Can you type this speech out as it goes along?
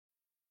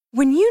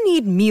When you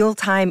need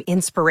mealtime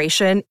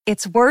inspiration,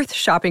 it's worth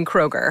shopping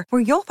Kroger,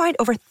 where you'll find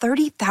over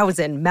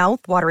 30,000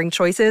 mouth-watering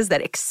choices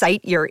that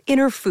excite your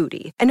inner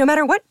foodie. And no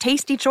matter what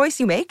tasty choice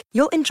you make,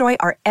 you'll enjoy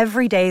our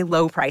everyday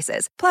low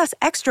prices, plus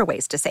extra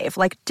ways to save,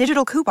 like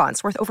digital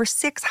coupons worth over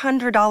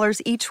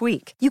 $600 each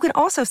week. You can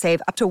also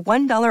save up to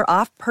 $1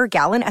 off per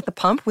gallon at the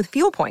pump with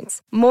fuel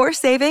points. More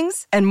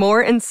savings and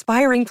more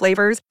inspiring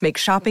flavors make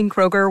shopping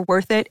Kroger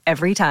worth it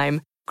every time.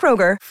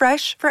 Kroger,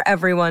 fresh for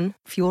everyone.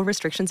 Fuel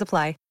restrictions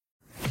apply.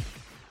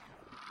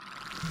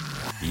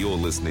 You're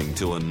listening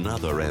to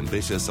another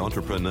Ambitious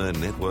Entrepreneur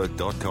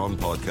Network.com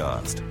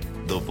podcast,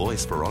 the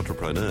voice for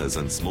entrepreneurs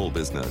and small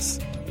business.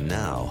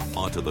 Now,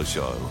 onto the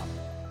show.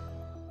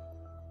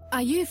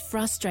 Are you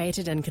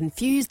frustrated and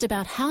confused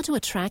about how to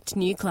attract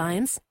new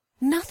clients?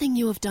 Nothing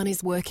you have done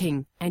is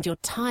working, and you're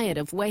tired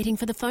of waiting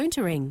for the phone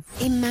to ring.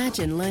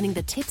 Imagine learning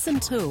the tips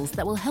and tools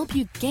that will help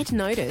you get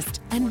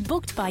noticed and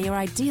booked by your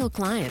ideal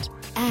client,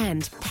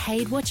 and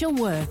paid what you're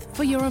worth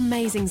for your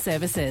amazing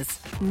services.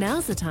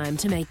 Now's the time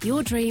to make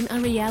your dream a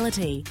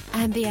reality,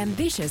 and the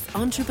Ambitious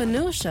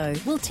Entrepreneur Show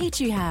will teach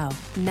you how.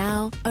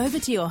 Now, over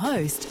to your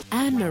host,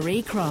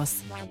 Anne-Marie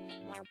Cross.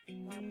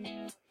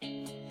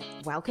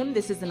 Welcome,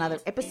 this is another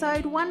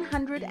episode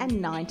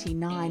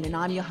 199, and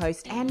I'm your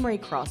host, Anne-Marie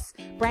Cross,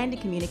 brand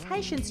and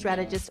communication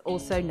strategist,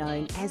 also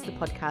known as the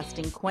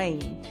podcasting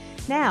queen.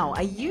 Now,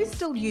 are you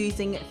still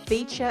using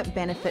feature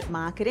benefit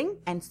marketing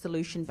and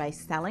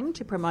solution-based selling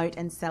to promote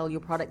and sell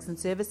your products and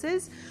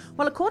services?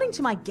 Well, according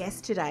to my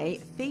guest today,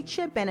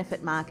 feature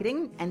benefit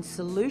marketing and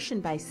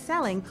solution-based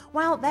selling,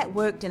 well, that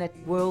worked in a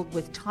world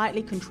with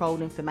tightly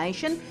controlled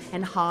information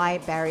and high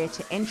barrier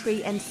to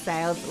entry and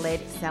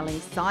sales-led selling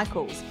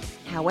cycles.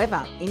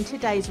 However, in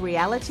today's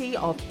reality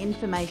of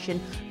information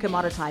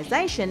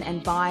commoditization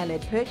and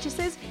buyer-led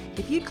purchases,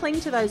 if you cling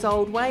to those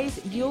old ways,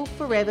 you'll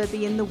forever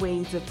be in the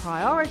weeds of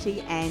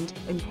priority and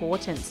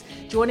importance.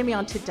 Joining me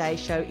on today's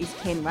show is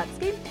Ken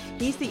Rutsky.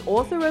 He's the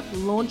author of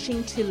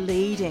Launching to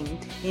Leading,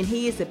 and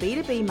he is a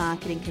B2B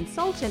marketing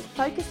consultant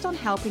focused on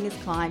helping his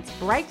clients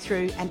break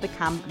through and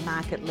become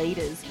market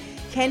leaders.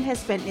 Ken has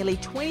spent nearly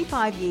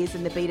 25 years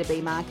in the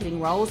B2B marketing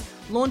roles,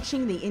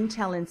 launching the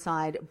Intel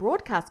Inside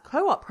broadcast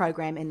co-op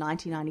program in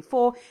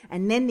 1994,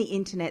 and then the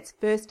internet's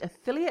first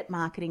affiliate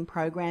marketing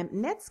program,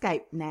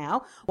 Netscape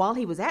now, while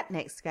he was at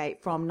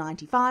Netscape from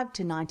 95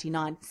 to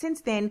 99.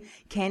 Since then,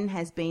 Ken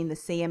has been the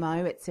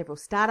CMO at several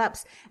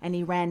startups, and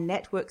he ran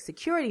network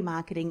security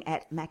marketing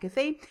at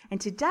McAfee.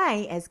 And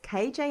today, as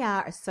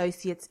KJR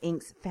Associates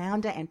Inc.'s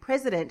founder and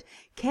president,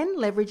 Ken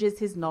leverages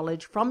his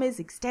knowledge from his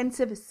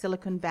extensive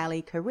Silicon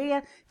Valley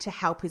career to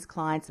help his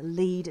clients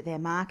lead their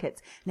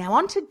markets. Now,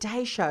 on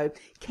today's show,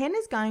 Ken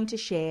is going to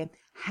share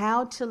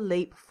how to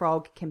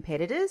leapfrog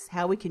competitors,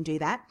 how we can do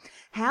that,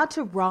 how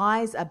to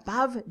rise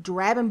above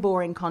drab and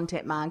boring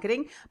content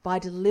marketing by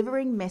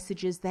delivering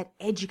messages that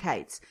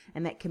educates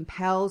and that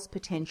compels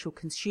potential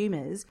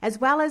consumers, as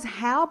well as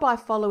how by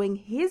following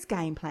his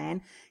game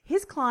plan,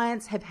 his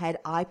clients have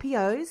had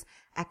IPOs,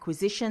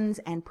 acquisitions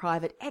and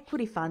private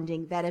equity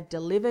funding that have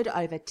delivered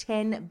over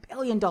 $10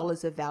 billion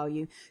of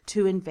value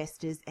to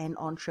investors and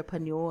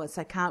entrepreneurs.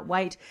 So can't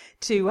wait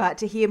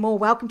to hear more.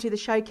 Welcome to the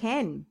show,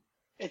 Ken.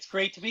 It's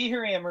great to be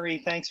here, Anne-Marie.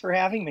 Thanks for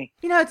having me.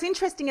 You know, it's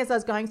interesting as I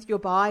was going through your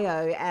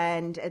bio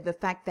and the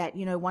fact that,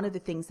 you know, one of the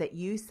things that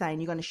you say,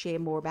 and you're going to share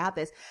more about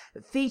this,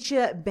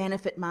 feature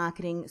benefit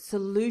marketing,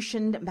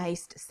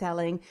 solution-based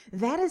selling,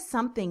 that is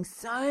something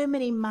so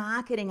many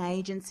marketing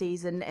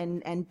agencies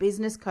and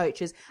business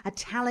coaches are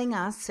telling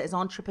us as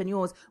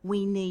entrepreneurs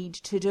we need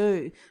to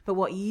do. But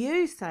what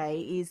you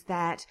say is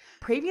that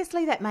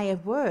previously that may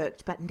have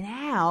worked, but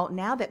now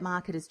that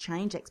market has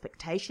changed,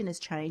 expectation has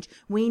changed,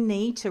 we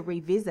need to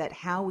revisit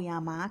how we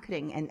are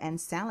marketing and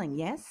selling,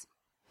 yes?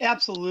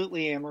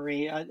 Absolutely,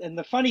 Anne-Marie. And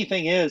the funny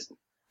thing is,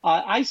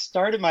 I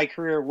started my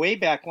career way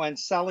back when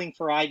selling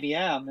for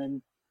IBM.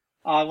 And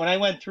when I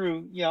went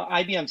through,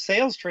 IBM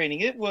sales training,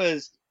 it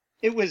was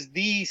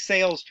the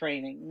sales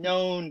training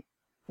known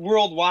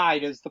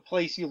worldwide as the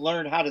place you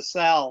learned how to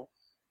sell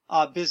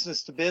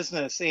business to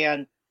business.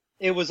 And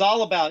it was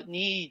all about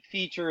need,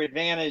 feature,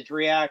 advantage,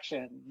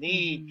 reaction,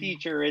 need,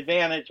 feature,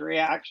 advantage,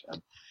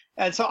 reaction.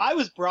 And so I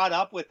was brought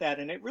up with that,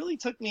 and it really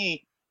took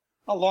me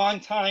a long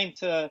time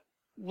to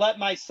let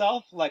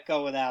myself let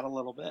go of that a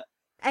little bit.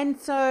 And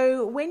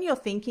so when you're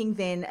thinking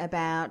then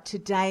about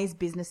today's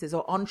businesses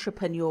or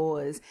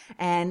entrepreneurs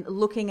and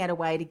looking at a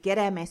way to get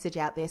our message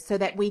out there so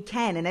that we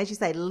can, and as you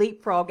say,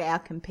 leapfrog our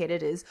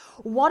competitors,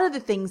 what are the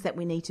things that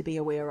we need to be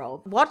aware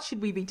of? What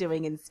should we be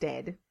doing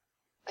instead?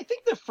 I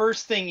think the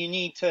first thing you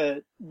need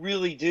to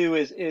really do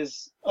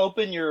is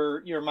open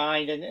your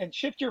mind and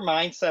shift your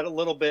mindset a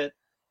little bit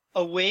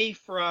away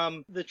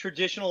from the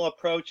traditional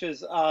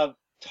approaches of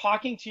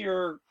talking to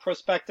your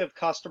prospective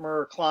customer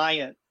or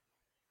client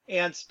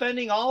and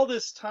spending all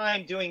this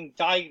time doing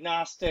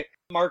diagnostic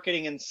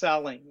marketing and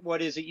selling.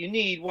 What is it you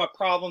need? What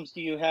problems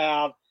do you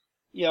have?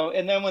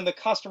 And then when the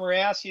customer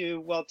asks you,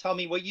 well, tell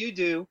me what you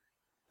do,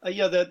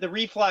 the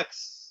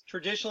reflex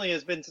traditionally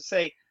has been to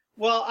say,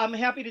 Well, I'm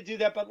happy to do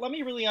that, but let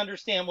me really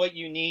understand what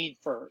you need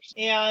first.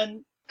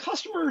 And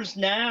customers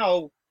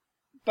now,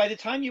 by the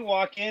time you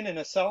walk in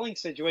a selling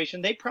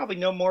situation, they probably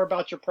know more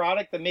about your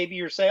product than maybe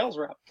your sales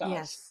rep does.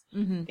 Yes.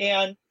 Mm-hmm.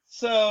 And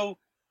so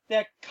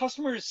that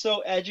customer is so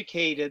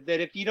educated that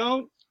if you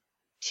don't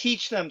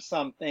teach them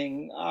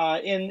something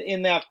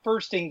in that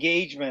first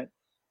engagement,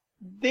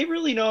 they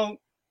really don't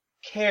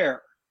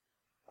care.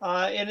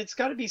 And it's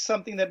got to be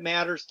something that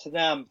matters to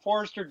them.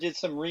 Forrester did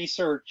some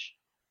research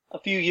a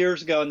few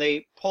years ago, and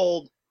they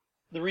polled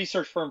the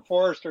research firm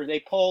Forrester.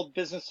 They polled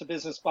business to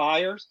business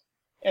buyers,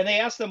 and they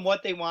asked them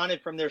what they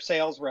wanted from their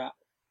sales rep.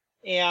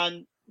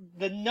 And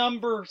the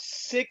number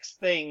 6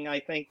 thing, I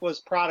think,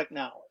 was product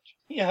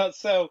knowledge.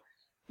 So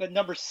the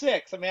number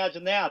 6,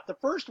 imagine that. The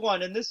first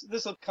one, and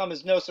this will come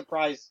as no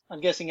surprise,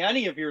 I'm guessing,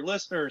 any of your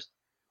listeners.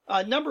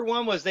 Number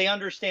 1 was they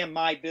understand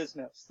my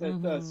business,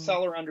 that the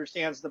seller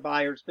understands the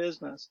buyer's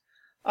business.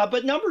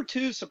 But number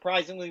 2,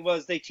 surprisingly,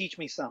 was they teach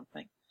me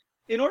something.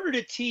 In order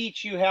to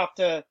teach, you have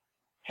to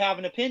have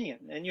an opinion,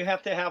 and you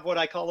have to have what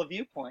I call a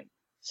viewpoint.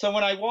 So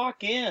when I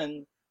walk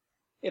in,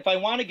 if I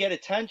want to get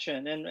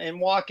attention, and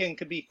walk in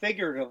could be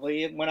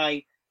figuratively, when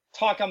I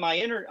talk on my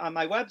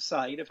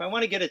website, if I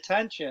want to get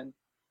attention,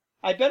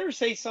 I better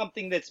say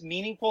something that's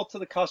meaningful to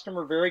the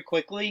customer very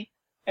quickly,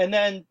 and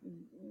then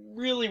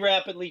really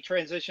rapidly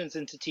transitions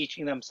into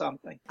teaching them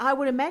something. I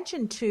would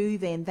imagine too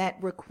then that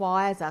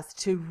requires us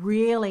to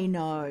really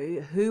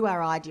know who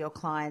our ideal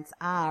clients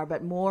are,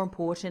 but more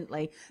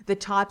importantly, the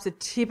types of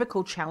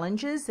typical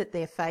challenges that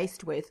they're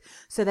faced with,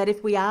 so that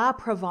if we are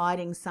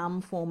providing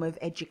some form of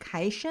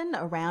education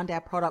around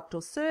our product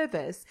or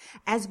service,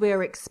 as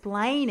we're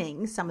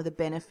explaining some of the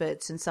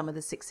benefits and some of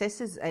the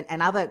successes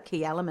and other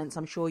key elements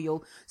I'm sure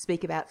you'll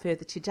speak about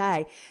further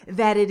today,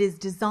 that it is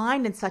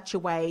designed in such a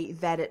way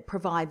that it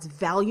provides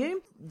value,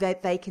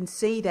 that they can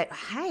see that,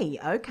 hey,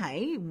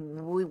 okay,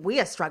 we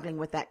are struggling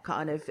with that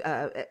kind of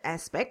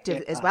aspect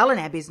as well in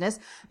our business.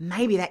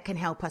 Maybe that can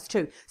help us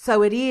too.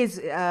 So it is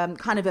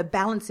kind of a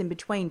balance in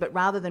between, but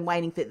rather than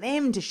waiting for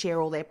them to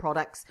share all their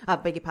products,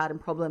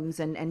 problems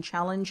and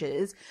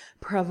challenges,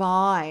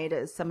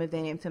 provide some of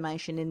their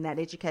information in that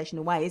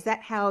educational way. Is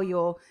that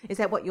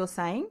what you're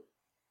saying?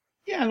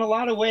 Yeah, in a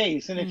lot of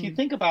ways. And if you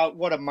think about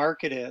what a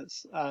market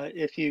is,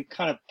 if you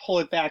kind of pull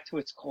it back to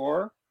its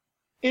core,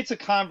 it's a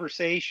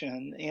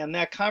conversation, and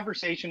that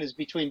conversation is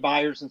between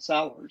buyers and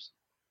sellers.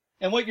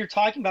 And what you're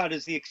talking about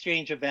is the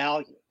exchange of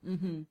value.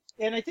 Mm-hmm.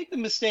 And I think the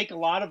mistake a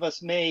lot of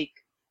us make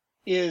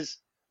is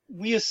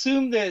we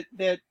assume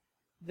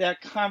that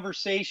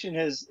conversation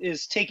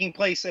is taking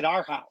place at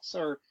our house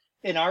or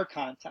in our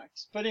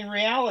context. But in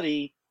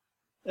reality,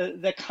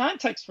 the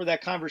context for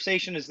that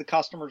conversation is the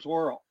customer's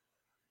world.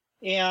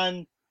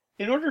 And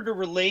in order to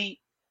relate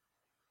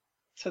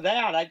to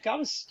that, I've got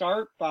to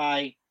start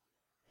by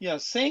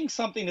saying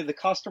something to the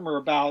customer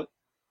about,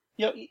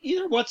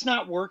 either what's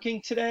not working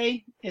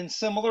today in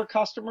similar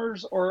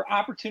customers or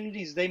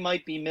opportunities they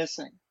might be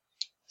missing.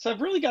 So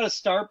I've really got to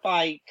start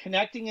by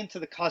connecting into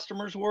the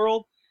customer's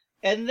world,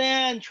 and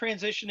then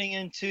transitioning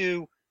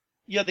into,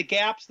 the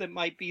gaps that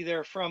might be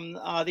there from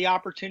the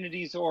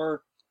opportunities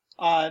or,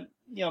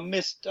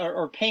 missed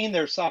or pain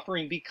they're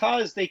suffering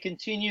because they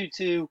continue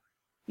to,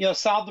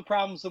 solve the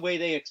problems the way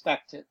they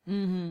expect it.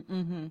 Mm-hmm,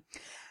 mm-hmm.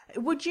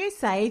 Would you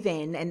say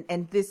then,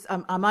 and this,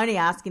 I'm only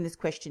asking this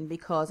question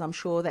because I'm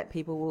sure that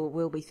people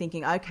will be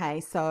thinking, okay,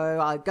 so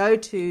I go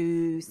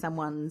to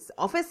someone's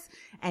office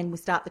and we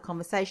start the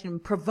conversation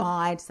and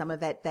provide some of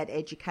that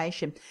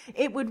education.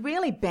 It would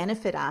really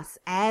benefit us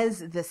as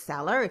the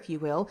seller, if you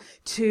will,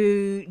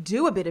 to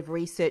do a bit of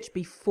research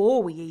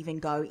before we even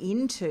go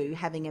into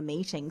having a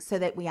meeting, so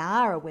that we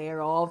are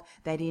aware of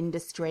that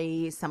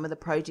industry, some of the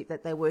project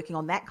that they're working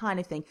on, that kind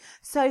of thing,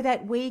 so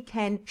that we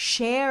can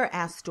share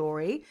our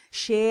story,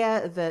 share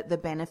the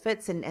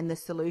benefits and the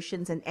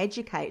solutions, and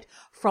educate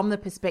from the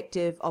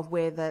perspective of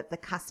where the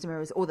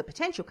customer is, or the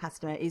potential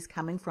customer is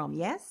coming from.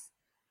 Yes?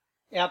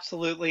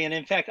 Absolutely. And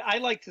in fact, I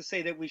like to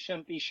say that we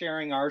shouldn't be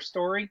sharing our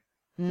story.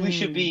 We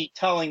should be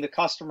telling the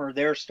customer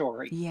their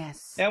story.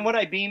 Yes. And what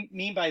I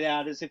mean by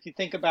that is, if you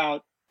think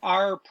about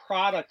our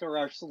product or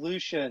our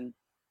solution,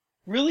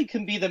 really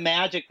can be the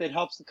magic that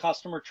helps the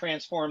customer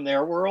transform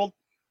their world.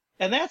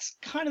 And that's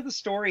kind of the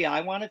story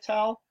I want to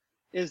tell,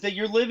 is that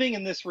you're living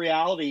in this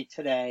reality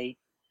today.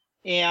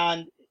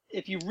 And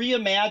if you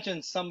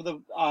reimagine some of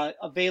the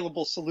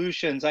available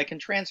solutions, I can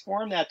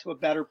transform that to a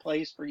better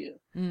place for you.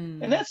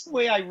 And that's the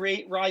way I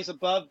rise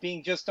above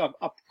being just a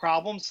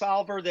problem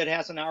solver that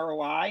has an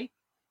ROI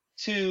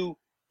to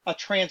a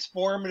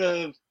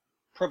transformative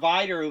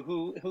provider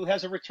who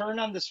has a return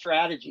on the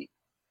strategy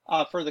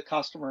for the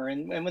customer.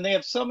 And when they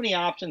have so many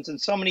options and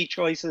so many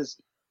choices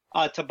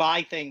to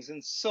buy things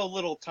and so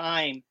little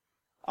time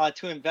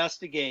to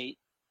investigate,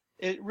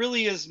 it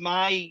really is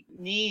my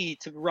need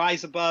to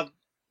rise above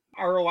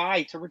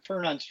ROI to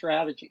return on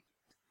strategy.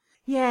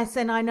 Yes,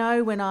 and I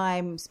know when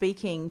I'm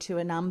speaking to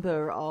a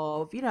number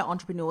of,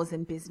 entrepreneurs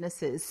and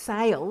businesses,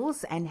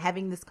 sales and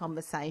having this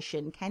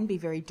conversation can be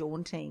very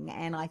daunting.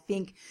 And I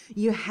think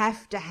you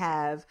have to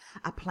have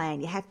a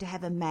plan. You have to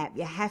have a map.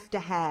 You have to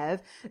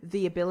have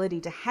the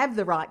ability to have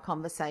the right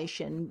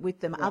conversation with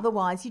them. Yeah.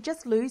 Otherwise, you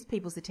just lose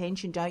people's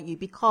attention, don't you?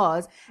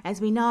 Because as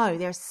we know,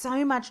 there's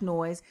so much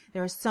noise.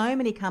 There are so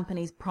many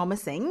companies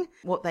promising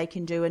what they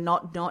can do and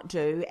not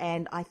do.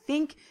 And I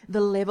think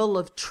the level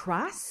of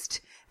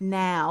trust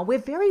now, we're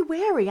very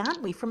wary,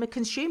 aren't we, from a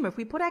consumer? If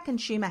we put our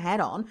consumer hat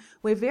on,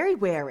 we're very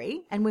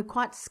wary and we're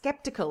quite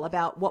skeptical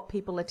about what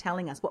people are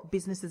telling us, what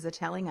businesses are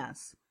telling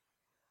us.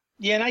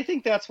 Yeah, and I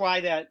think that's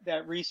why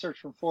that research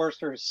from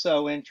Forrester is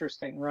so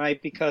interesting, right?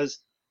 Because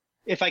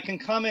if I can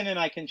come in and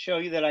I can show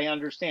you that I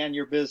understand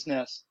your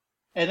business,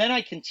 and then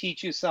I can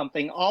teach you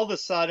something, all of a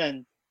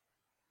sudden,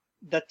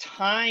 the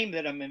time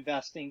that I'm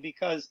investing,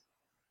 because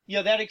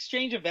that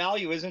exchange of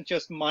value isn't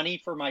just money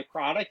for my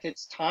product,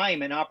 it's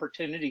time and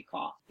opportunity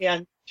cost.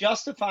 And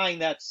justifying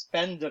that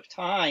spend of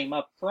time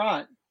up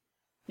front,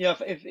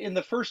 if in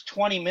the first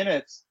 20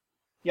 minutes,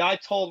 I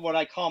told what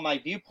I call my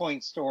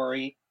viewpoint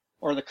story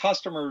or the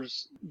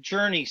customer's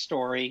journey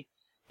story,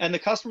 and the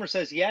customer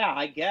says, yeah,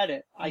 I get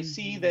it. I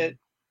see that,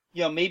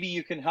 maybe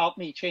you can help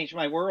me change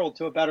my world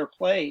to a better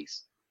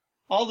place.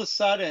 All of a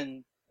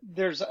sudden,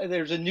 there's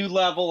a new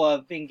level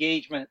of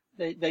engagement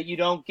that you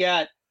don't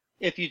get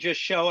if you just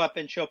show up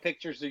and show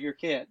pictures of your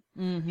kid.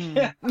 Mm-hmm.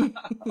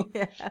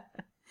 Yeah.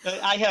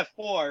 I have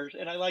 4,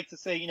 and I like to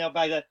say,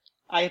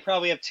 I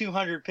probably have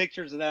 200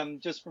 pictures of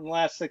them just from the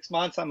last 6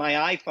 months on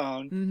my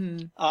iPhone.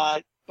 Mm-hmm.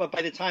 But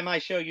by the time I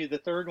show you the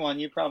third one,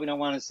 you probably don't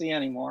want to see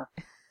anymore.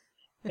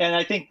 And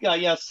I think,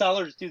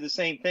 sellers do the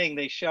same thing.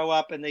 They show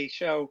up and they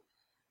show,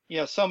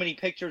 so many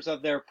pictures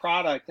of their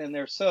product, and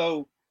they're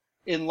so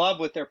in love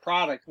with their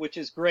product, which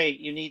is great.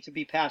 You need to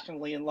be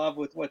passionately in love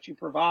with what you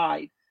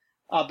provide.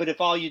 But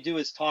if all you do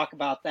is talk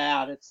about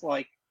that, it's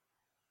like,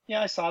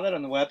 I saw that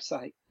on the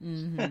website.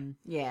 Mm-hmm.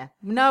 Yeah,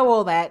 know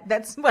all that.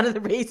 That's one of the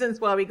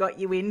reasons why we got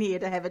you in here,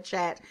 to have a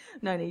chat.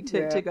 No need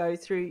to go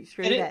through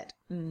that.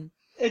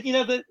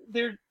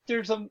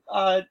 There's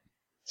a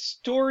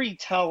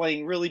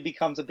storytelling really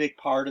becomes a big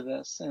part of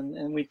this,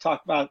 and we've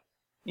talked about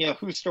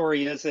whose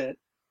story is it.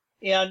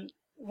 And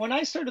when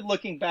I started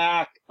looking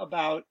back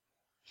about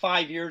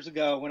 5 years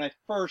ago, when I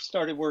first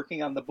started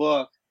working on the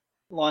book,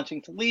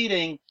 Launching to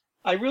Leading,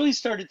 I really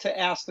started to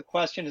ask the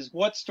question is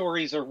what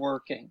stories are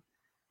working?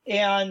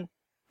 And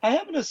I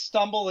happened to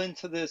stumble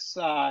into this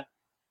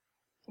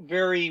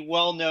very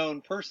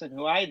well-known person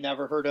who I had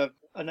never heard of,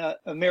 an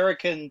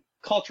American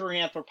cultural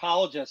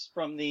anthropologist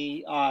from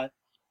the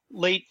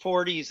late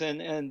 40s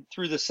and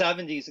through the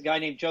 70s, a guy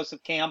named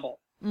Joseph Campbell.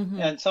 Mm-hmm.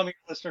 And some of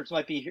your listeners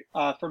might be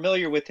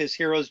familiar with his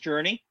hero's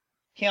journey.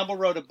 Campbell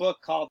wrote a book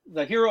called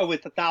The Hero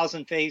with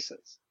 1,000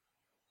 Faces.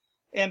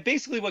 And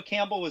basically what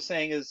Campbell was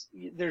saying is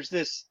there's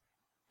this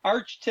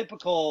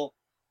archetypical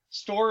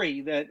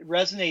story that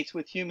resonates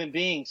with human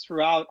beings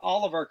throughout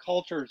all of our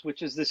cultures,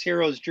 which is this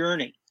hero's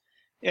journey.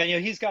 And,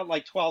 he's got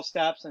like 12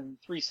 steps and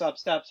 3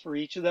 sub-steps for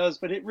each of those,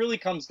 but it really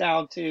comes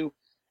down to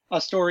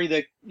a story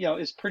that,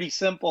 is pretty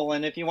simple.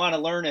 And if you want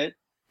to learn it,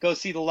 go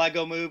see the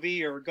Lego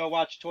movie or go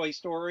watch Toy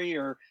Story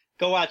or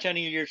go watch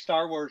any of your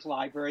Star Wars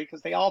library,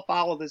 because they all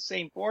follow the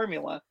same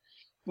formula,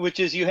 which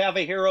is you have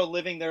a hero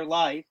living their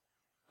life.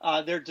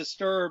 They're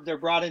disturbed. They're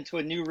brought into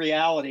a new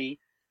reality.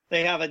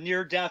 They have a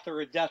near death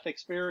or a death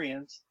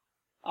experience.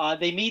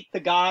 They meet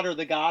the god or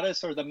the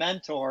goddess or the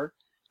mentor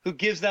who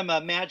gives them a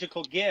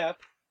magical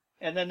gift,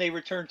 and then they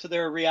return to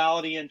their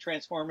reality and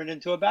transform it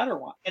into a better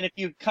one. And if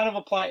you kind of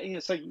apply,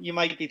 so you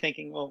might be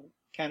thinking, well,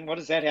 Ken, what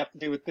does that have to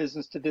do with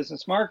business to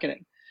business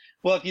marketing?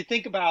 Well, if you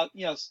think about,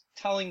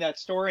 telling that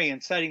story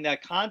and setting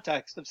that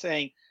context of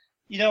saying,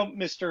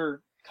 Mr.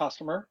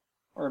 Customer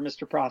or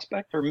Mr.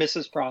 Prospect or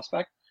Mrs.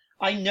 Prospect,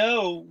 I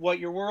know what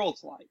your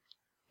world's like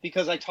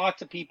because I talk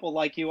to people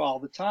like you all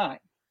the time.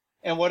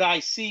 And what I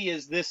see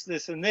is this,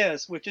 this, and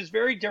this, which is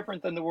very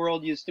different than the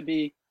world used to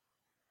be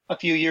a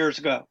few years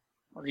ago,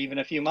 or even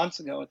a few months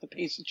ago at the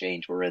pace of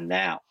change we're in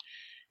now.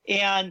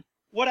 And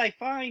what I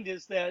find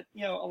is that,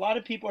 a lot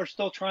of people are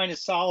still trying to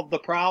solve the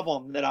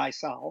problem that I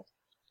solved,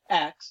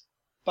 X,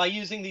 by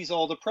using these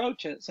old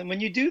approaches. And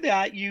when you do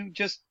that, you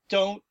just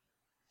don't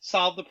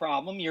solve the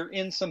problem. You're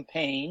in some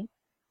pain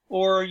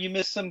or you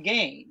miss some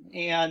gain.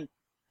 And,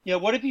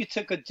 what if you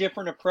took a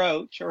different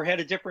approach or had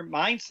a different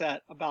mindset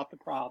about the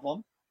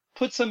problem,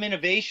 put some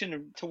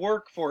innovation to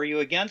work for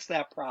you against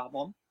that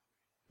problem?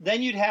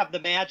 Then you'd have the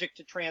magic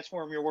to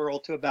transform your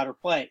world to a better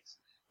place.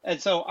 And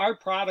so our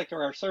product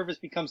or our service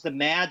becomes the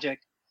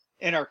magic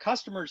in our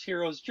customer's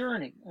hero's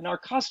journey. And our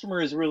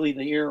customer is really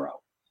the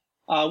hero.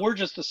 We're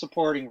just a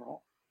supporting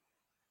role.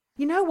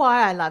 You know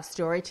why I love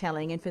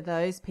storytelling, and for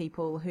those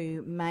people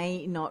who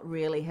may not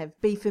really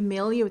be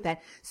familiar with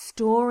that,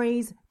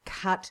 stories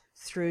cut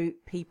through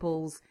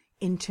people's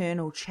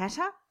internal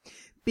chatter.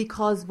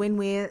 Because when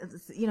we're,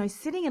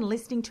 sitting and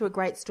listening to a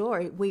great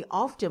story, we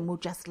often will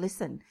just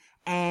listen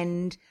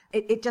And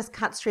it just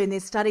cuts through, and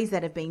there's studies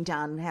that have been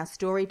done how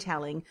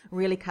storytelling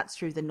really cuts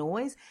through the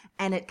noise,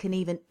 and it can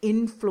even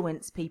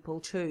influence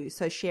people too.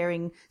 So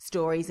sharing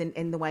stories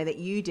in the way that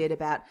you did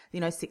about,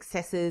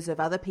 successes of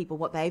other people,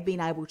 what they've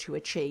been able to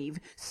achieve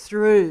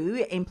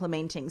through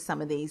implementing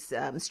some of these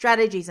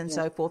strategies and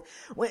so forth,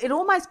 well, it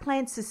almost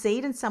plants a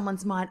seed in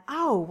someone's mind.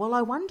 Oh, well,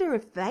 I wonder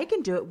if they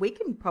can do it. We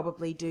can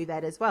probably do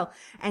that as well.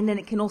 And then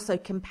it can also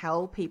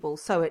compel people.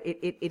 So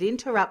it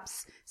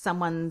interrupts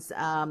someone's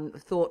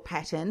thought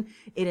pattern.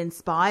 It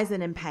inspires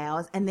and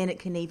empowers, and then it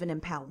can even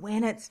empower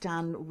when it's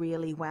done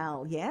really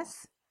well.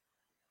 Yes?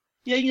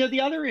 Yeah,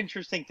 the other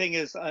interesting thing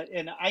is,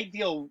 and I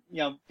deal,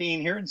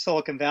 being here in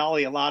Silicon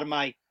Valley, a lot of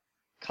my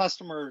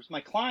customers,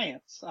 my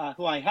clients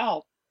who I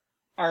help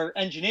are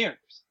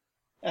engineers.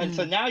 And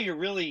so now you're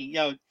really,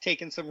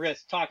 taking some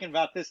risks talking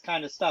about this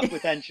kind of stuff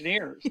with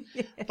engineers.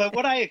 Yeah. But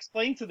what I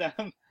explain to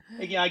them,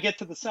 I get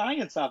to the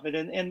science of it,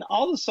 and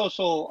all the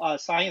social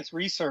science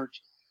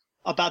research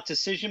about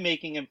decision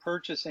making and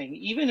purchasing,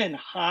 even in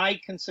high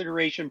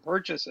consideration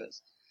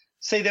purchases,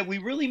 say that we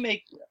really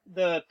make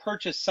the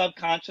purchase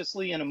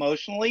subconsciously and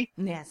emotionally,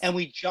 Yes. and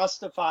we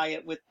justify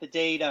it with the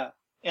data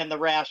and the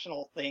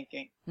rational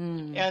thinking.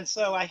 And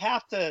so I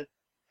have to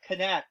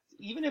connect,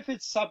 even if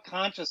it's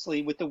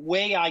subconsciously, with the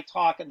way I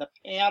talk and the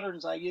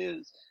patterns I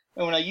use.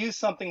 And when I use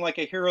something like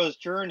a hero's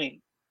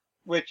journey,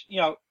 which,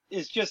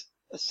 is just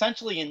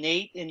essentially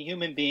innate in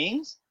human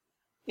beings,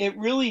 it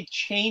really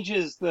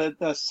changes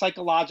the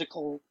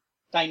psychological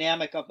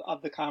dynamic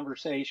of the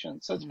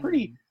conversation. So it's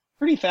pretty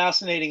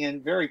fascinating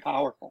and very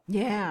powerful.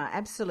 Yeah,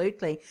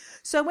 absolutely.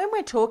 So when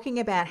we're talking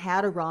about how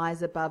to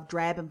rise above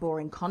drab and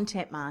boring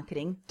content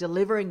marketing,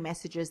 delivering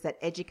messages that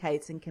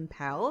educates and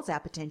compels our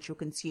potential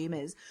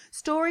consumers,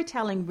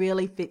 storytelling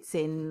really fits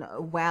in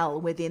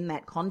well within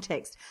that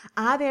context.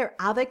 Are there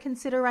other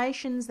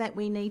considerations that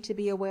we need to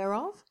be aware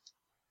of?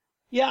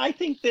 Yeah, I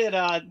think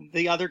that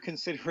the other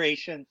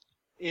consideration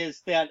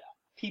is that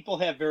people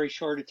have very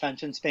short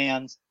attention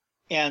spans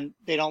and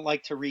they don't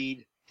like to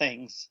read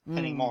things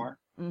anymore.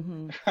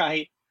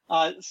 Right.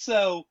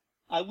 So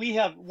we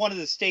have one of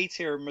the states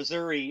here,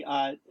 Missouri,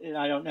 and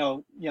I don't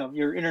know,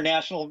 your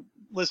international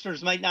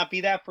listeners might not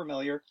be that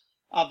familiar,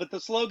 but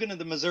the slogan of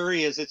the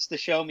Missouri is it's the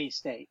show me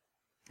state.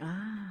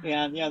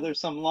 And,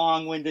 there's some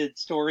long-winded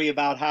story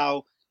about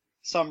how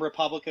some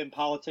Republican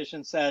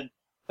politician said,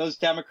 those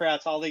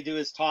Democrats, all they do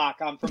is talk.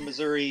 I'm from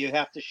Missouri. You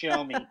have to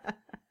show me.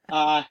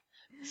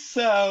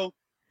 So,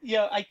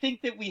 I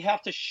think that we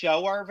have to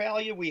show our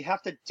value. We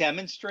have to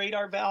demonstrate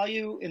our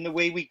value in the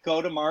way we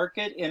go to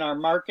market, in our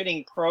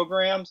marketing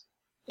programs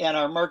and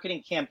our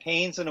marketing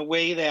campaigns in a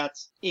way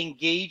that's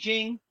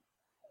engaging,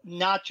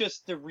 not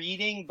just the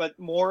reading, but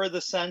more of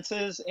the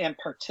senses and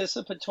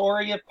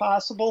participatory if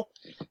possible.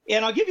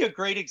 And I'll give you a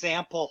great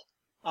example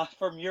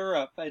from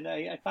Europe. And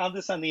I found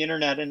this on the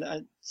internet and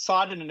I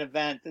saw it in an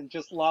event and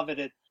just love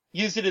it.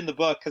 Use it in the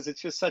book because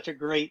it's just such a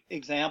great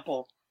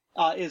example.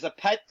 Is a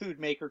pet food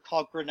maker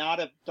called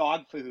Granada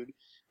Dog Food.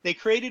 They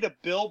created a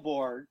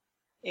billboard,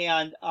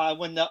 and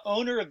when the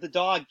owner of the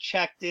dog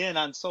checked in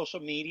on social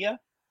media,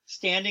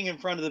 standing in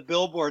front of the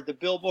billboard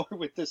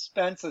would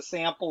dispense a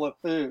sample of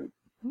food.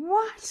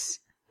 What?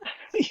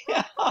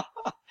 Yeah.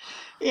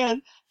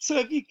 And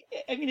so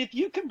if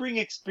you can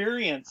bring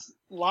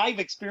live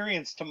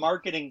experience to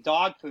marketing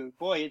dog food,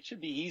 boy, it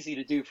should be easy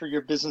to do for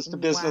your business to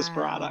business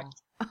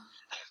product.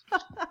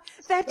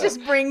 That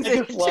just brings I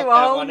it just to love a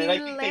that whole one. new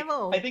And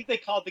level. I think they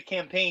called the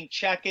campaign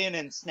Check In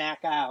and Snack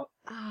Out.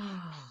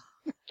 Oh.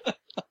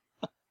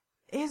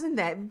 Isn't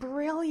that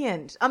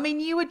brilliant? I mean,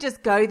 you would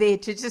just go there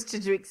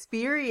to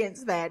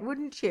experience that,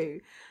 wouldn't you?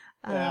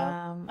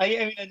 Yeah. I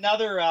mean,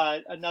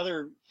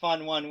 another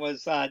fun one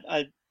was an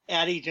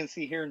ad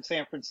agency here in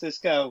San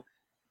Francisco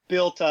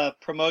built a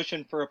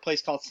promotion for a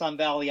place called Sun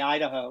Valley,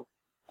 Idaho,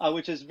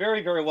 which is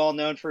very, very well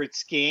known for its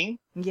skiing.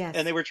 Yes.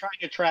 And they were trying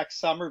to attract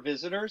summer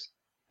visitors.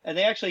 And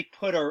they actually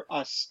put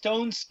a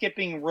stone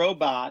skipping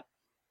robot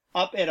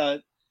up at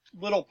a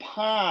little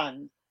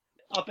pond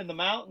up in the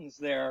mountains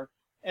there.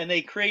 And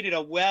they created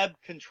a web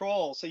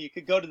control. So you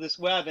could go to this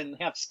web and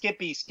have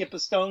Skippy skip a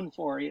stone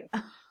for you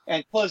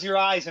and close your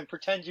eyes and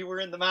pretend you were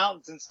in the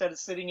mountains instead of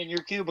sitting in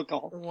your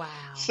cubicle. Wow.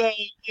 So,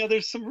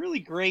 there's some really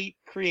great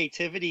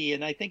creativity.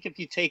 And I think if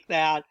you take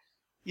that,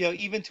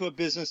 even to a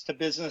business to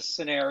business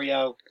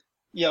scenario,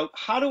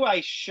 how do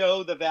I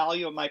show the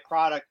value of my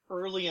product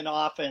early and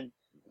often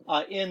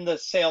in the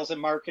sales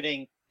and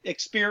marketing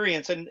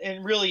experience and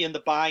really in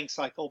the buying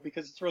cycle,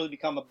 because it's really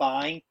become a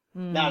buying,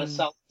 not a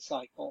selling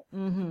cycle.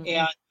 And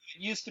it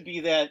used to be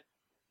that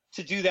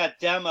to do that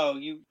demo,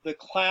 the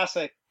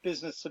classic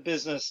business to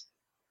business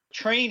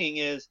training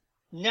is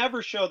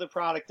never show the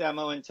product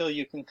demo until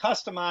you can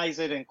customize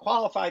it and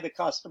qualify the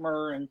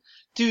customer and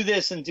do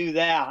this and do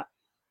that.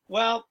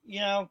 Well,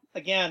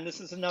 again, this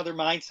is another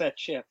mindset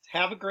shift.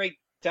 Have a great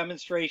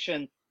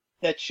demonstration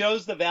that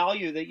shows the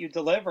value that you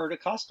deliver to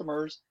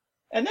customers,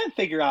 and then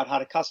figure out how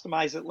to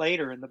customize it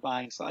later in the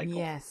buying cycle.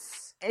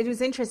 Yes. It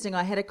was interesting.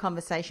 I had a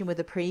conversation with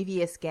a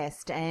previous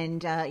guest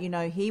and,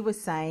 he was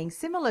saying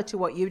similar to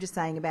what you were just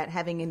saying about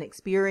having an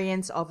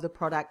experience of the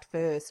product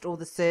first or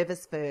the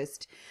service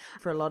first.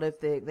 For a lot of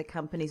the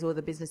companies or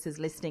the businesses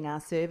listening are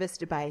service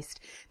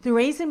based. The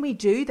reason we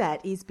do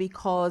that is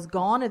because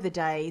gone are the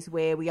days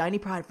where we only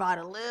provide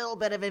a little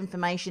bit of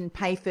information,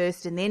 pay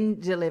first and then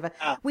deliver.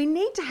 We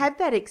need to have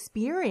that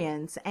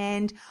experience.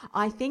 And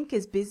I think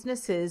as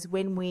businesses,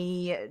 when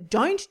we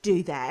don't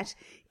do that,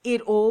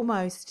 it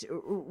almost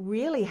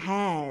really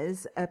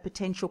has a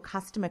potential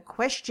customer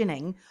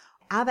questioning,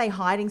 are they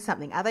hiding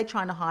something? Are they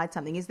trying to hide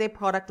something? Is their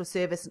product or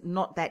service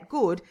not that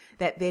good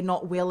that they're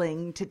not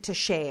willing to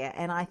share?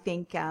 And I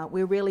think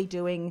we're really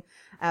doing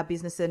our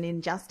business an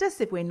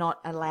injustice if we're not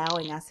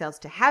allowing ourselves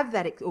to have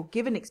that or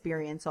give an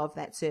experience of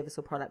that service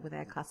or product with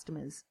our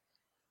customers.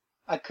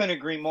 I couldn't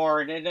agree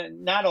more.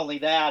 And not only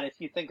that, if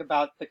you think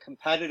about the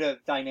competitive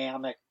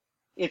dynamic,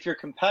 if your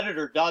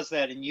competitor does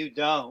that and you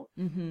don't,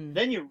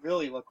 then you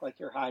really look like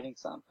you're hiding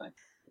something.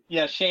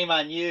 Yeah, shame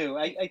on you.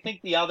 I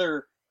think the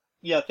other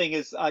thing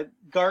is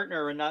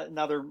Gartner,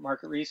 another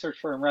market research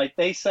firm, right?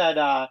 They said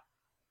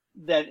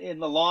that in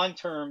the long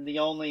term, the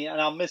only, and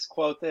I'll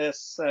misquote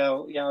this,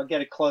 so I'll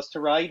get it close to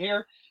right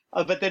here,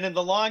 but then in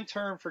the long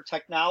term for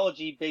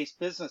technology-based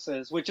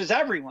businesses, which is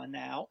everyone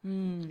now,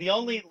 the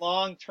only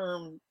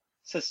long-term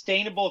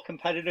sustainable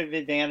competitive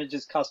advantage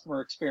is customer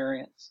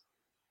experience.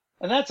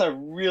 And that's a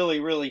really,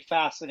 really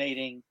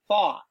fascinating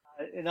thought.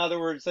 In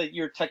other words, that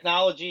your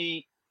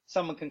technology,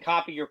 someone can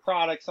copy your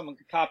product, someone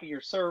can copy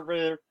your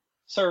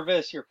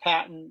service, your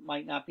patent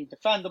might not be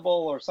defendable,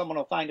 or someone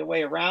will find a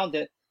way around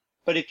it.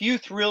 But if you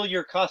thrill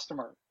your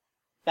customer,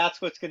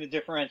 that's what's going to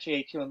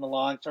differentiate you in the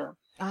long term.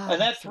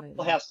 And that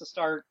thrill has to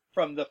start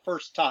from the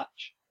first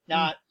touch,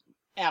 not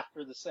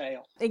after the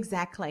sale.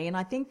 Exactly. And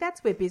I think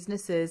that's where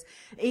businesses,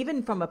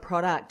 even from a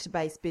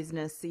product-based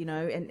business,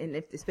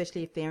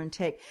 especially if they're in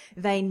tech,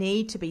 they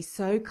need to be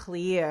so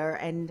clear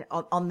and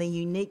on the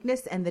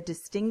uniqueness and the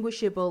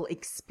distinguishable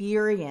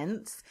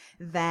experience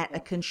that a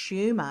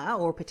consumer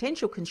or a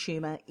potential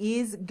consumer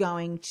is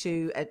going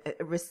to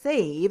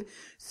receive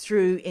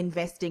through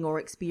investing or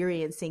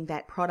experiencing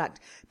that product,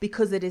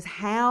 because it is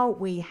how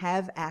we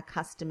have our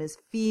customers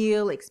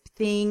feel,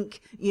 think,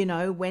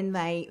 when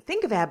they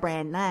think of our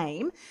brand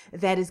name,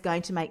 that is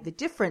going to make the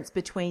difference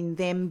between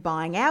them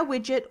buying our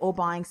widget or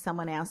buying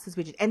someone else's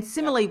widget. And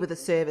similarly with a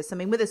service. I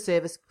mean, with a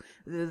service,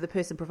 the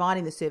person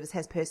providing the service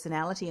has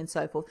personality and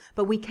so forth,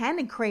 but we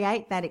can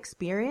create that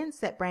experience,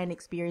 that brand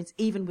experience,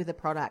 even with a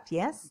product.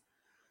 Yes?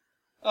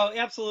 Oh,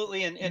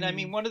 absolutely. And I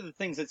mean, one of the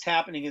things that's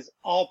happening is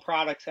all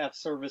products have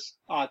service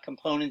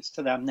components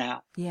to them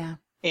now. Yeah.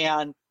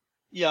 And,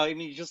 I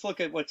mean, you just look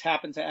at what's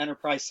happened to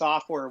enterprise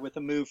software with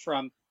the move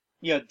from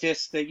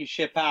disks that you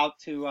ship out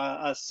to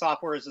a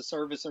software as a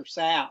service or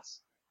SaaS,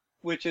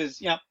 which is,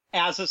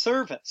 as a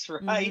service,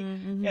 right?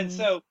 And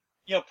so,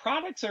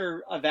 products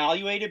are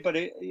evaluated, but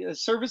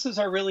services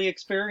are really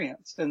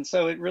experienced. And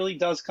so it really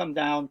does come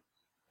down,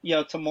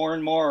 to more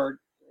and more,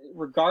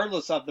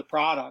 regardless of the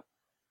product,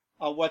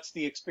 what's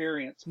the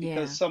experience,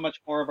 because so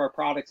much more of our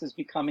products is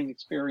becoming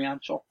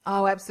experiential.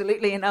 Oh,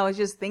 absolutely. And I was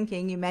just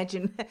thinking,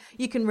 imagine,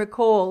 you can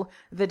recall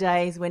the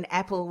days when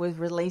Apple was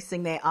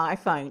releasing their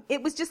iPhone.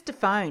 It was just a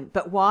phone,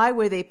 but why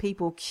were there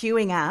people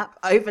queuing up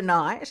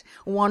overnight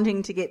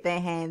wanting to get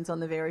their hands on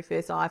the very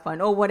first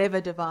iPhone or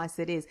whatever device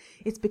it is?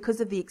 It's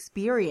because of the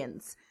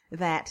experience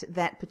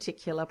that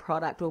particular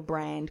product or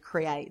brand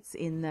creates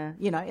in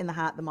the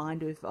heart, the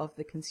mind of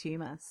the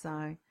consumer.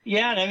 So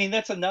yeah, and I mean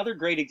that's another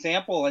great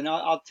example, and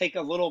I'll take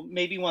a little,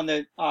 maybe one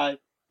that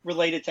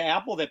related to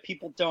Apple that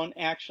people don't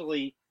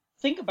actually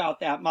think about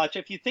that much.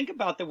 If you think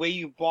about the way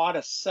you bought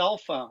a cell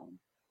phone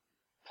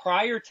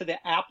prior to the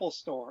Apple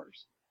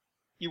stores,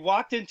 you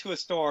walked into a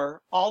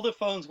store, all the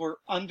phones were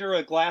under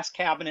a glass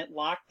cabinet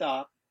locked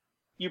up.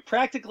 You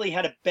practically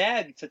had to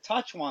beg to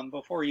touch one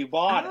before you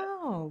bought it.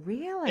 Oh,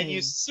 really? And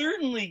you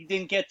certainly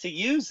didn't get to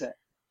use it.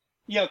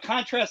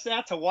 Contrast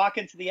that to walk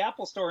into the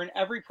Apple store and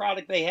every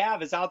product they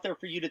have is out there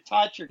for you to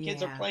touch. Your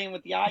kids are playing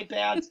with the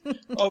iPads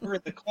over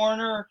in the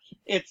corner.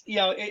 It's,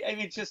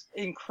 it's just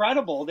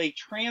incredible. They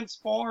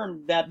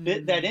transformed that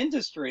that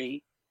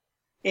industry,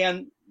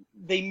 and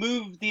they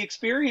moved the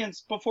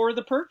experience before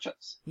the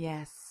purchase.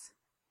 Yes.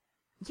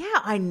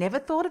 Yeah, I never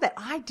thought of that.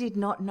 I did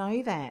not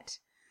know that.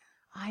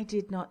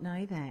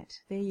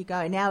 There you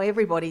go. Now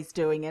everybody's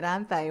doing it,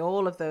 aren't they?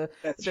 All of the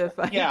phone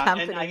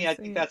companies. And I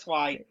think that's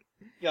why,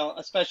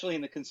 especially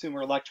in the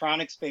consumer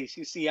electronics space,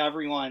 you see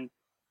everyone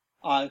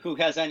who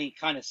has any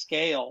kind of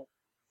scale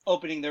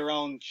opening their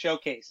own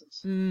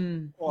showcases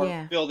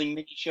or building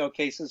mini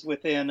showcases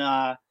within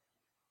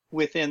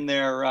within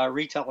their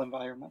retail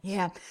environment.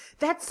 Yeah,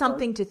 that's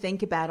something to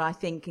think about. I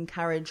think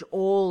encourage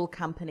all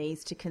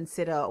companies to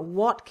consider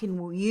what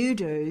can you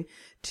do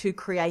to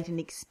create an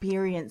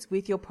experience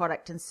with your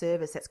product and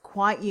service that's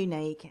quite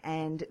unique,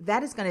 and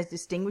that is going to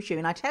distinguish you.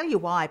 And I tell you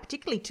why,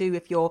 particularly too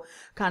if you're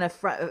kind of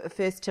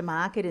first to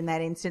market in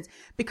that instance,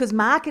 because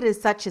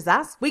marketers such as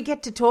us, we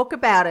get to talk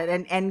about it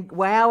and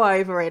wow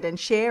over it and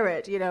share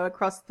it, you know,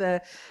 across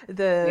the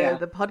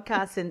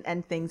podcasts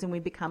and things, and we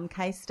become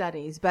case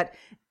studies. But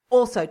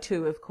also,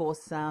 too, of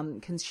course,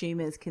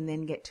 consumers can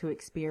then get to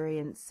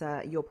experience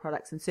your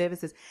products and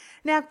services.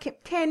 Now,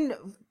 Ken,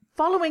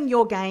 following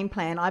your game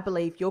plan, I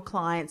believe your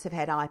clients have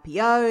had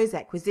IPOs,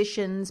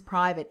 acquisitions,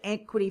 private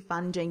equity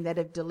funding that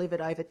have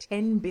delivered over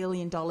 $10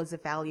 billion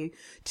of value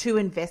to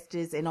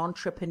investors and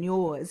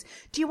entrepreneurs.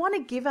 Do you want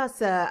to give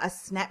us a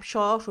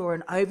snapshot or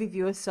an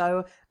overview or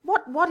so?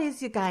 What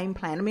is your game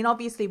plan? I mean,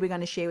 obviously, we're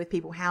going to share with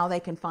people how they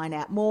can find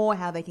out more,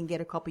 how they can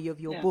get a copy of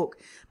your book.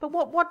 But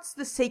what's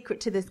the secret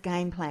to this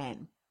game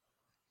plan?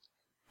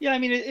 Yeah, I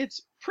mean,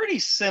 it's pretty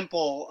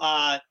simple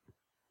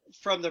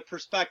from the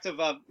perspective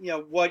of, you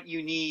know, what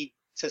you need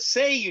to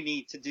say you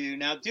need to do.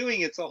 Now,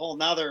 doing it's a whole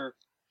nother,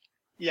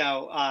 you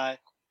know,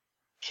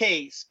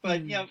 case.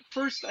 But, you know,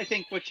 first, I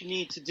think what you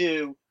need to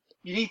do,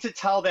 you need to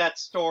tell that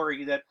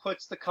story that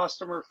puts the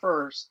customer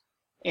first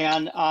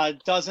and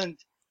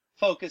doesn't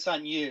focus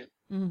on you.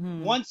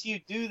 Once you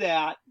do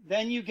that,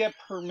 then you get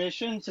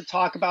permission to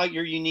talk about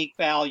your unique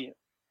value.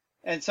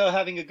 And so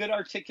having a good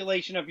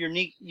articulation of your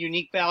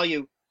unique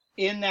value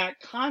in that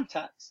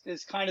context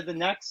is kind of the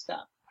next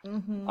step.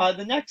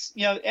 The next,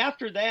 you know,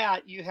 after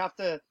that, you have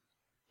to,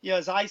 you know,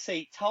 as I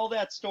say, tell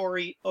that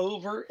story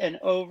over and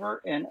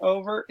over and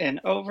over and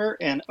over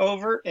and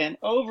over and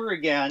over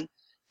again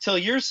till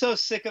you're so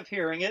sick of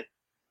hearing it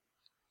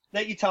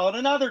that you tell it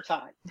another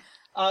time.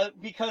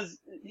 Because,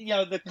 you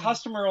know, the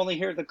customer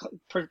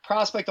the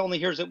prospect only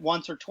hears it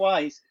once or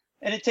twice,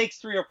 and it takes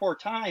 3 or 4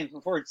 times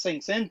before it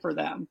sinks in for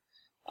them.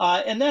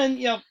 And then,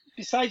 you know,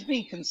 besides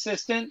being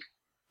consistent,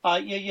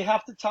 you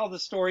have to tell the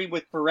story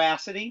with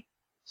veracity.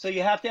 So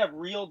you have to have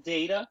real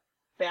data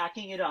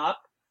backing it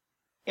up,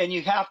 and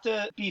you have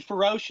to be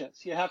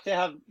ferocious. You have to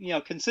have, you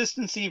know,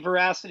 consistency,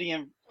 veracity,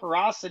 and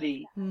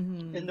ferocity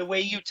in the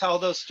way you tell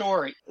those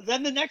stories.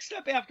 Then the next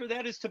step after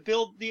that is to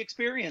build the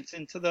experience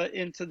into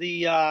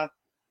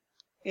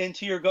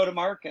your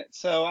go-to-market.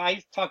 So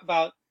I talk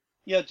about,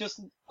 you know, just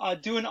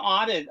do an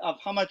audit of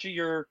how much of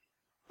your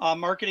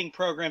marketing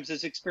programs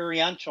is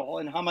experiential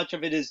and how much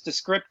of it is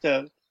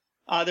descriptive.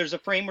 There's a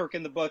framework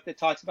in the book that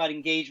talks about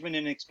engagement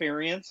and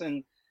experience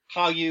and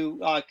how you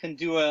can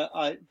do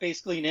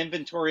basically an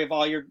inventory of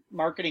all your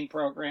marketing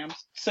programs.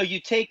 So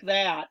you take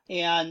that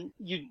and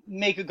you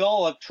make a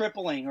goal of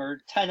tripling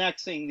or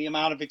 10xing the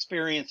amount of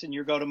experience in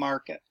your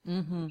go-to-market.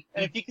 And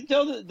if you can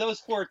do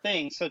those 4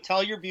 things, so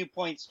tell your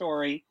viewpoint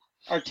story,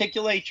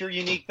 articulate your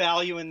unique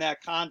value in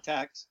that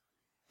context.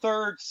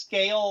 Third,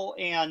 scale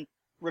and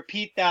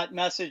repeat that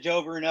message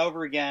over and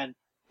over again.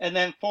 And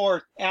then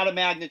 4th, add a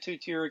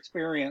magnitude to your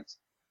experience.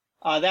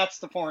 That's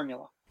the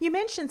formula. You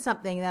mentioned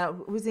something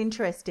that was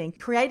interesting,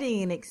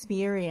 creating an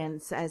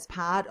experience as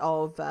part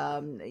of,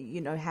 you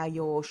know, how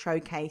you're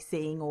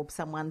showcasing or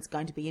someone's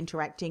going to be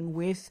interacting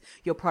with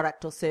your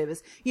product or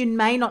service. You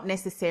may not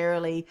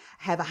necessarily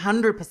have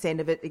 100%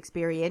 of it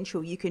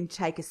experiential. You can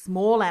take a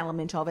small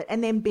element of it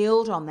and then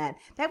build on that.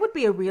 That would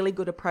be a really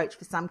good approach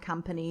for some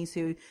companies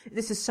who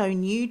this is so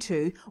new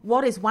to.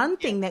 What is one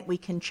thing that we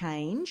can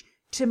change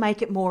to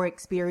make it more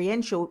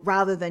experiential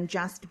rather than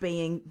just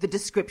being the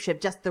description,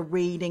 just the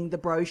reading, the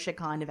brochure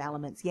kind of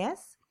elements,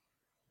 yes?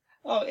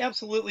 Oh,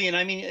 absolutely. And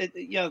I mean,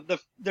 you know,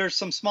 there's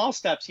some small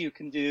steps you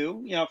can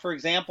do. You know, for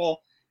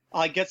example,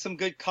 get some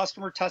good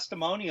customer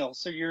testimonials.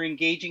 So you're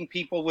engaging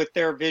people with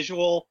their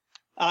visual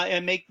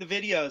and make the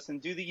videos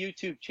and do the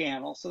YouTube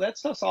channel. So that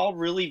stuff's all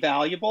really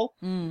valuable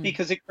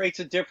because it creates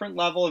a different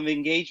level of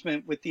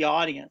engagement with the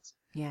audience.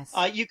 Yes.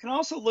 You can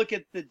also look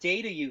at the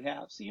data you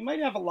have. So you might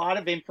have a lot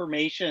of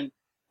information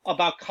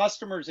about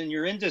customers in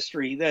your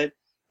industry that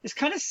is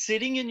kind of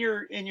sitting in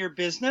your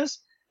business.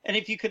 And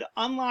if you could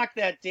unlock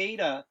that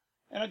data,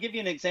 and I'll give you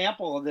an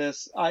example of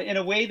this, in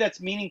a way that's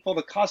meaningful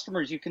to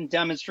customers, you can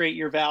demonstrate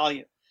your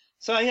value.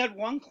 So I had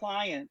one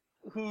client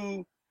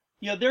who,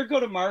 you know, their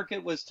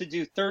go-to-market was to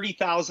do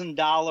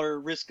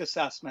 $30,000 risk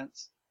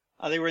assessments.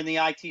 They were in the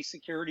IT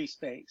security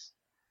space,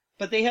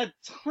 but they had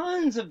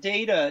tons of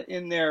data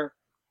in their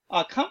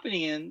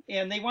company,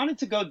 and they wanted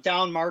to go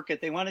down market.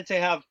 They wanted to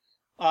have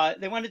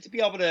they wanted to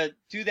be able to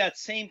do that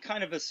same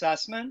kind of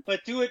assessment, but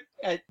do it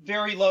at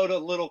very low to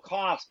little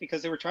cost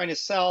because they were trying to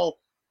sell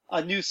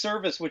a new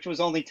service, which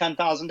was only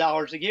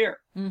 $10,000 a year.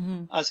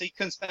 So you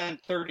couldn't spend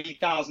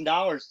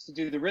 $30,000 to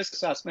do the risk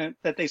assessment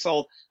that they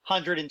sold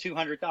 $100,000 and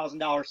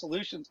 $200,000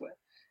 solutions with.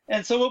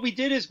 And so what we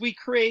did is we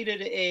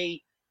created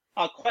a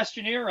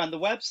questionnaire on the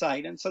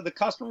website. And so the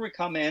customer would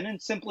come in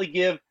and simply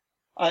give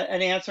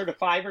an answer to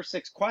 5 or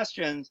 6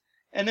 questions.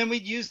 And then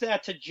we'd use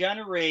that to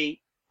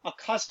generate a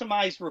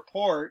customized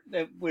report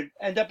that would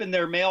end up in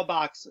their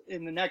mailbox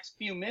in the next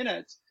few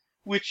minutes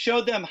which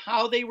showed them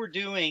how they were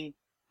doing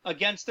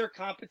against their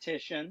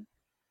competition,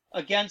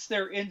 against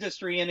their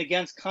industry, and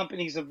against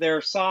companies of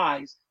their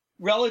size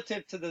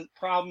relative to the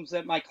problems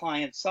that my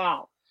clients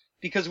solve.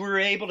 Because we were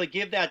able to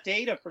give that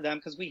data for them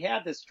because we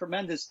had this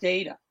tremendous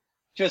data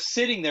just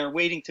sitting there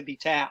waiting to be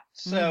tapped.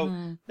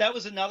 So that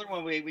was another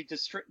one way we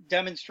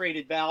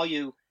demonstrated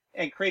value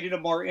and created a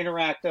more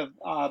interactive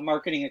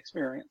marketing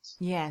experience.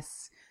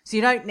 Yes. So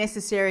you don't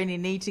necessarily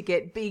need to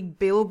get big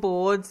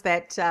billboards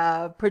that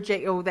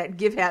project or that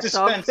give out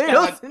dog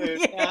food.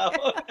 Yeah.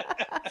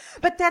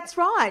 But that's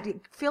right.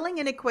 Filling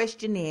in a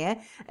questionnaire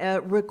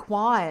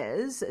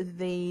requires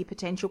the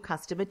potential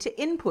customer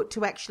to input,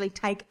 to actually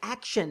take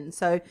action.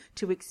 So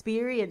to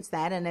experience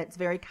that, and it's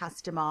very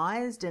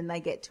customized, and they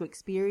get to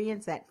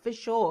experience that for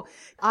sure.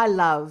 I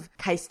love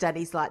case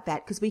studies like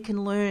that because we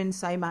can learn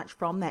so much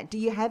from that. Do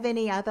you have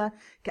another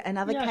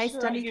case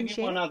study you can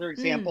share? One other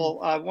example.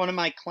 One of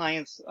my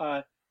clients,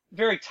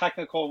 very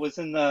technical, was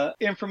in the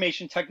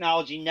information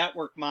technology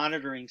network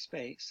monitoring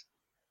space.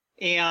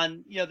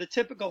 And, the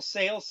typical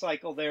sales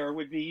cycle there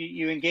would be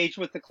you engage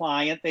with the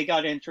client, they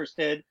got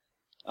interested,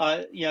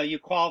 you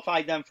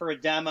qualified them for a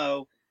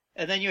demo,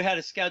 and then you had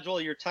to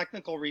schedule your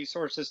technical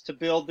resources to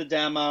build the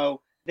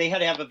demo. They had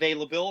to have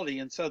availability.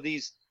 And so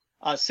these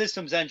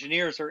systems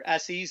engineers, or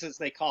SEs as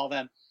they call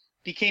them,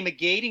 became a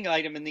gating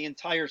item in the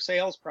entire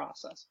sales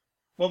process.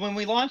 Well, when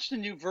we launched a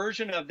new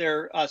version of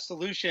their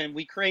solution,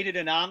 we created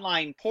an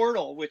online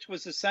portal, which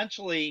was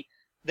essentially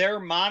their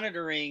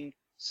monitoring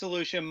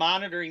solution,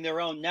 monitoring their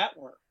own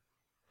network.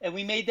 And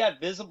we made that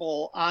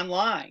visible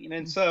online.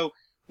 And so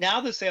now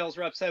the sales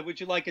rep said, would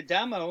you like a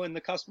demo? And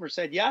the customer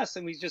said yes.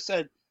 And we just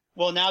said,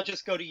 well, now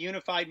just go to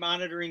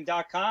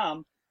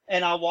unifiedmonitoring.com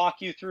and I'll walk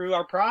you through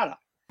our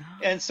product.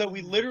 And so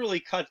we literally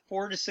cut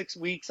 4 to 6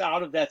 weeks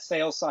out of that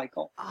sales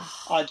cycle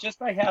just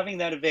by having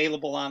that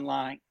available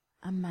online.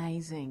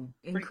 Amazing.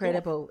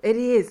 Incredible. Cool. It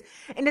is.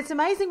 And it's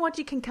amazing what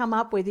you can come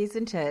up with,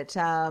 isn't it?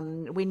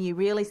 When you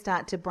really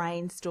start to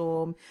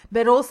brainstorm,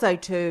 but also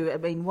too,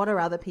 what are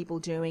other people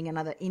doing in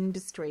other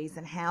industries,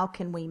 and how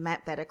can we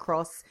map that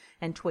across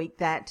and tweak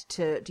that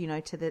to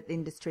the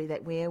industry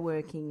that we're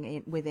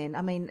working within?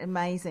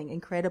 Amazing,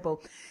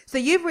 incredible. So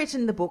you've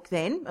written the book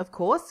then, of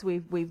course,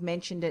 we've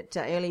mentioned it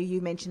earlier.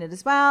 You mentioned it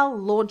as well,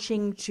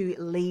 Launching to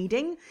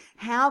Leading.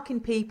 How can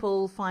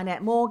people find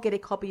out more, get a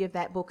copy of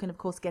that book, and of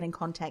course get in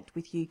contact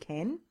with you,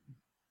 Ken?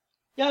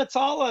 Yeah, it's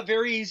all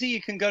very easy.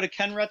 You can go to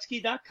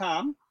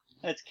kenrutsky.com.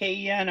 That's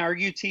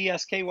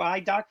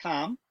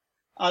KenRutsky.com.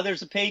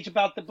 There's a page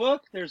about the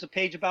book. There's a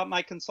page about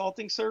my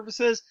consulting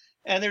services.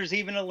 And there's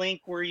even a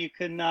link where you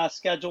can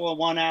schedule a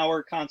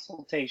 1-hour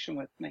consultation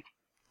with me.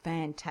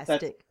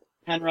 Fantastic. That's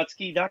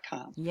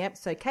KenRutsky.com. Yep.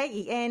 So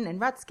Ken and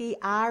Rutsky,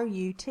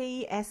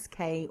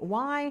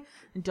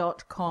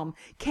 RUTSKY.com.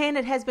 Ken,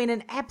 it has been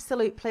an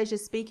absolute pleasure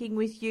speaking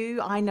with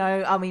you.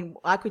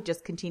 I could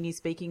just continue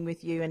speaking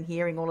with you and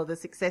hearing all of the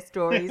success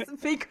stories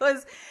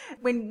because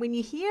when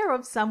you hear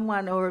of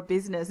someone or a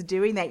business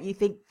doing that, you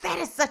think that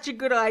is such a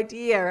good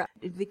idea.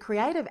 The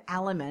creative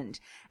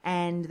element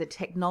and the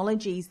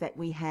technologies that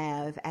we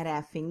have at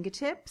our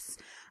fingertips,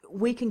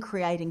 we can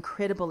create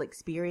incredible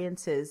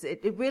experiences.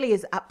 It really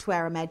is up to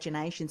our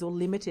imaginations, or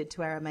limited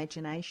to our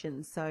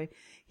imaginations. So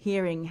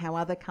hearing how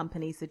other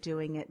companies are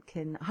doing it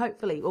can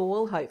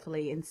will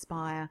hopefully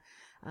inspire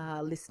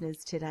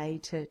listeners today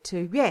to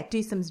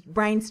do some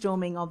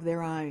brainstorming of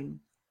their own.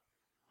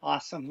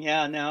 Awesome.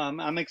 Yeah, no,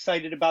 I'm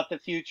excited about the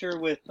future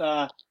with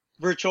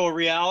virtual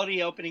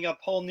reality opening up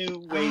whole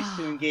new ways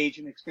to engage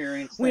and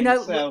experience things. We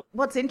know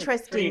what's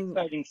interesting.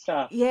 Exciting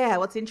stuff. Yeah,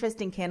 what's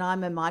interesting, Ken,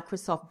 I'm a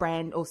Microsoft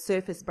brand or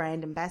Surface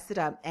brand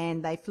ambassador,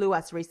 and they flew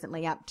us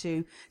recently up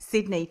to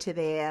Sydney to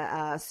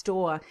their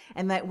store,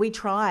 and that we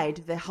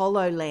tried the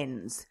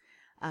HoloLens.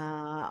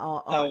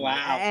 Oh,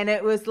 wow. And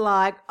it was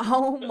like,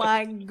 oh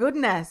my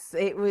goodness,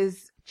 it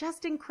was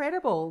just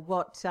incredible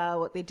what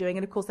they're doing.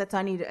 And of course, that's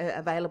only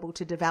available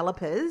to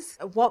developers.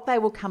 What they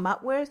will come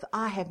up with,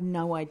 I have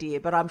no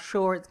idea, but I'm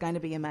sure it's going to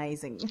be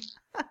amazing.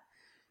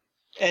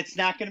 It's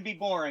not going to be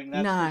boring,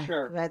 that's for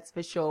sure. That's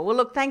for sure. Well,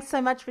 look, thanks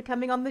so much for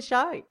coming on the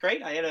show.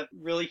 Great. I had a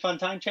really fun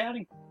time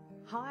chatting.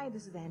 Hi,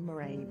 this is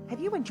Anne-Marie. Have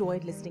you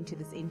enjoyed listening to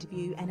this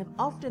interview and have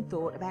often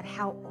thought about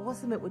how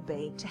awesome it would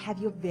be to have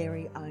your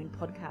very own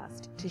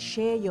podcast, to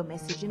share your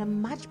message in a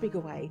much bigger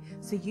way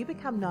so you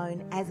become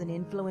known as an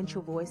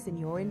influential voice in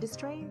your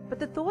industry? But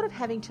the thought of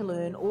having to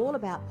learn all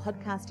about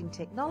podcasting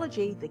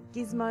technology, the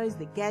gizmos,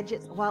 the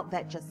gadgets, well,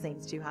 that just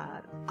seems too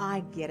hard.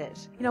 I get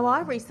it. I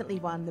recently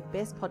won the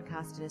Best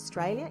Podcast in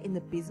Australia in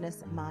the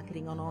Business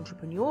Marketing on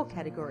Entrepreneur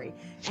category,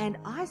 and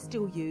I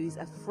still use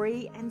a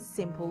free and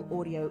simple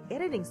audio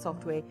editing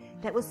software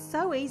that was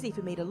so easy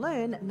for me to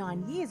learn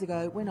 9 years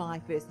ago when I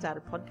first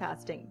started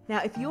podcasting. Now,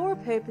 if you're a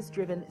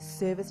purpose-driven,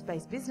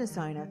 service-based business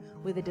owner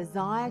with a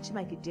desire to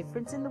make a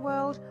difference in the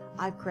world,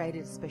 I've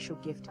created a special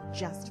gift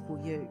just for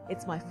you.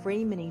 It's my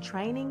free mini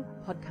training,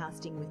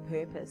 Podcasting with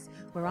Purpose,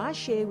 where I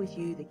share with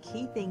you the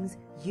key things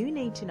you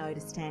need to know to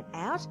stand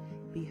out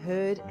be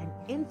heard and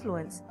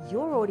influence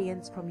your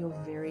audience from your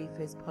very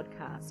first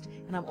podcast.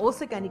 And I'm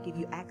also going to give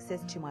you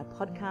access to my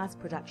podcast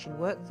production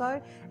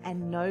workflow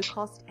and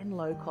no-cost and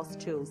low-cost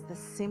tools, the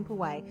simple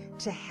way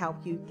to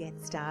help you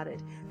get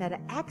started. Now, to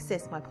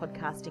access my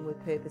Podcasting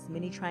with Purpose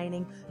mini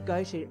training,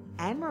 go to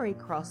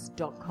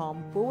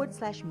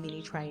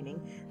annemariecross.com/mini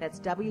training. That's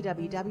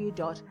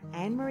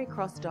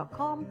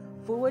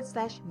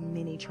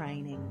www.annemariecross.com/mini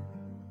training.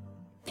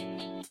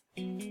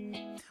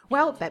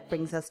 Well, that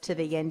brings us to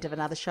the end of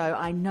another show.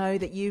 I know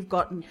that you've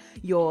gotten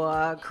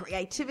your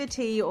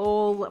creativity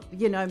all,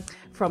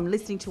 from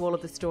listening to all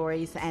of the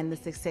stories and the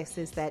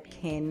successes that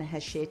Ken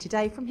has shared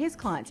today from his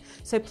clients.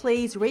 So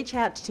please reach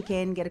out to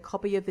Ken, get a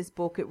copy of his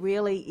book. It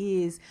really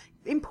is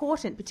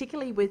important,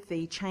 particularly with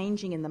the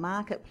changing in the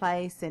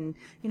marketplace and,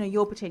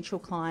 your potential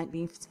client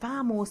being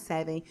far more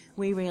savvy.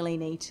 We really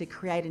need to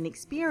create an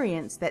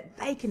experience that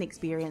they can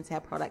experience our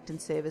product and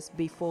service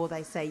before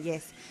they say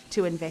yes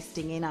to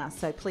investing in us.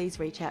 So please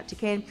reach out to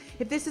Ken.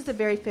 If this is the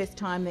very first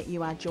time that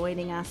you are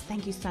joining us,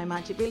 thank you so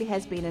much. It really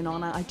has been an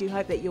honor. I do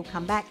hope that you'll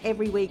come back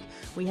every week.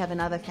 We have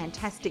another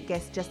fantastic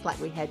guest just like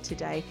we had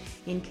today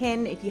in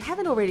Ken. If you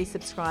haven't already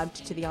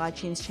subscribed to the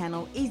iTunes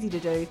channel, easy to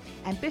do,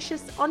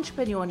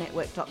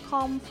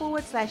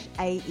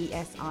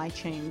 ambitiousentrepreneurnetwork.com/AES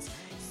iTunes.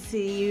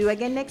 See you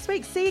again next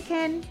week. See you,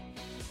 Ken.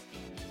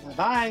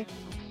 Bye.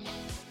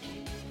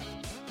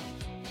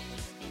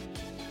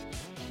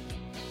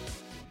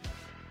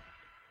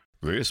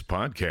 This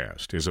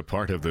podcast is a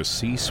part of the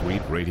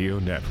C-Suite Radio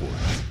Network.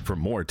 For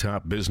more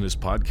top business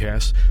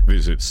podcasts,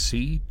 visit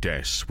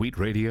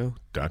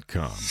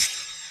c-suiteradio.com.